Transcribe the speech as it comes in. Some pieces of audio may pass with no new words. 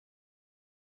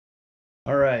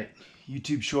All right,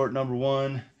 YouTube short number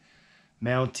one,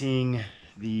 mounting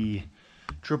the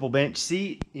triple bench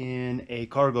seat in a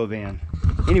cargo van.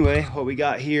 Anyway, what we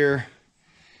got here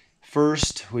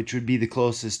first, which would be the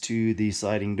closest to the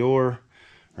sliding door,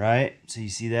 right? So you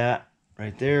see that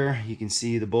right there. You can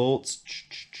see the bolts.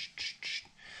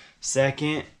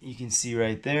 Second, you can see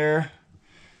right there.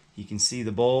 You can see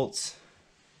the bolts.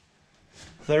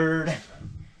 Third,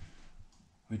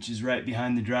 which is right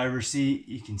behind the driver's seat,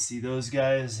 you can see those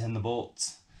guys and the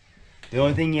bolts. The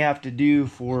only thing you have to do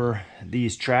for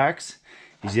these tracks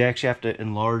is you actually have to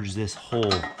enlarge this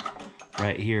hole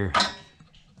right here.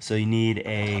 So you need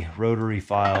a rotary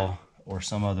file or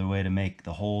some other way to make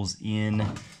the holes in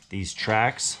these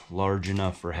tracks large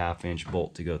enough for a 1/2 inch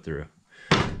bolt to go through.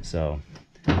 So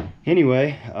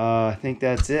anyway, I think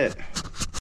that's it.